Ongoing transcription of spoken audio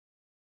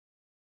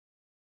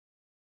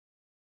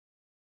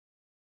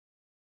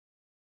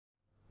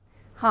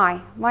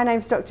Hi, my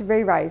name's Dr.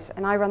 Rose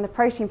and I run the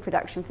protein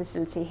production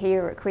facility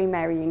here at Queen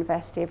Mary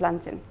University of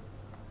London.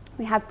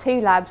 We have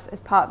two labs as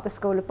part of the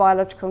School of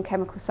Biological and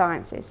Chemical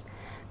Sciences.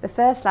 The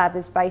first lab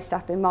is based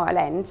up in Mile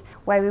End,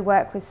 where we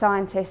work with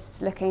scientists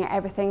looking at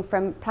everything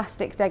from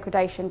plastic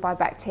degradation by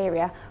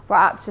bacteria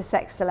right up to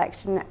sex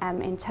selection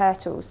in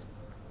turtles.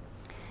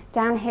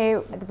 Down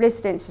here at the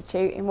Blizzard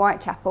Institute in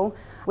Whitechapel,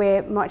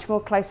 we're much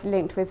more closely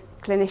linked with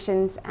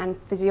clinicians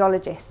and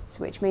physiologists,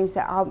 which means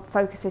that our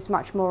focus is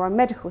much more on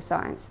medical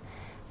science.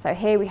 So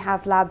here we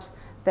have labs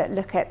that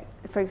look at,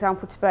 for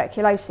example,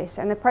 tuberculosis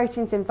and the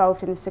proteins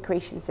involved in the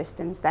secretion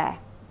systems there.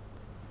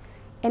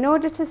 In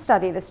order to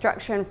study the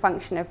structure and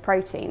function of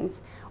proteins,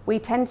 we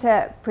tend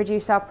to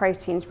produce our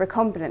proteins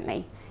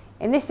recombinantly.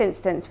 In this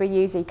instance, we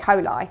use E.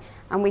 coli,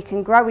 and we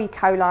can grow E.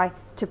 coli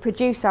to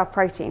produce our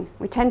protein.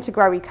 We tend to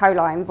grow E.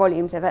 coli in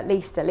volumes of at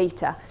least 1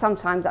 litre,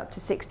 sometimes up to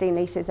 16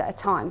 litres at a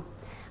time.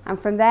 And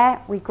from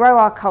there, we grow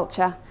our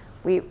culture,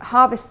 we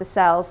harvest the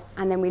cells,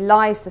 and then we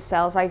lyse the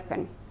cells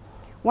open.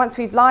 Once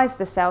we've lysed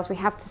the cells, we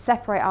have to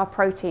separate our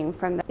protein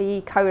from the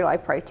E.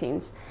 coli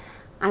proteins.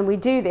 And we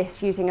do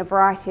this using a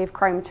variety of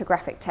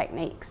chromatographic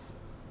techniques.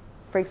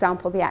 For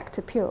example, the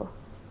Active Pure.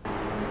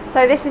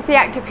 So this is the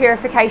active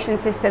purification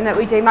system that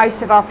we do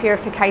most of our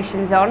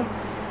purifications on.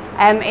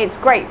 It's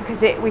great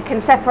because we can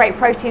separate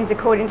proteins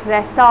according to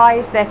their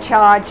size, their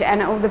charge,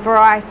 and all the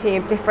variety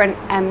of different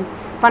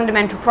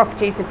fundamental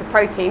properties of the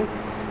protein.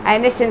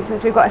 In this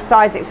instance, we've got a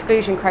size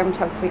exclusion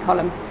chromatography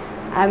column.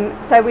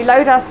 So we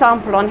load our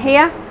sample on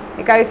here,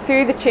 it goes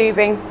through the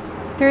tubing,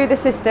 through the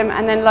system,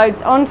 and then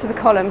loads onto the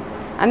column.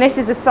 And this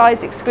is a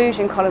size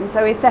exclusion column,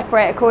 so we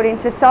separate according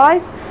to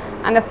size.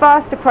 And the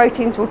faster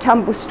proteins will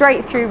tumble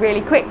straight through really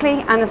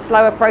quickly, and the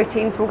slower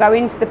proteins will go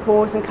into the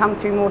pores and come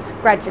through more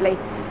gradually.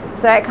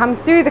 So it comes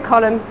through the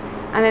column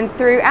and then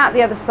through out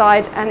the other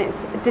side, and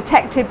it's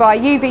detected by a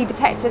UV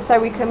detector so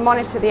we can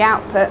monitor the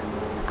output,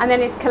 and then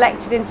it's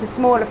collected into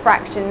smaller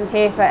fractions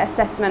here for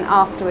assessment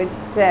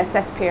afterwards to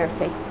assess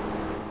purity.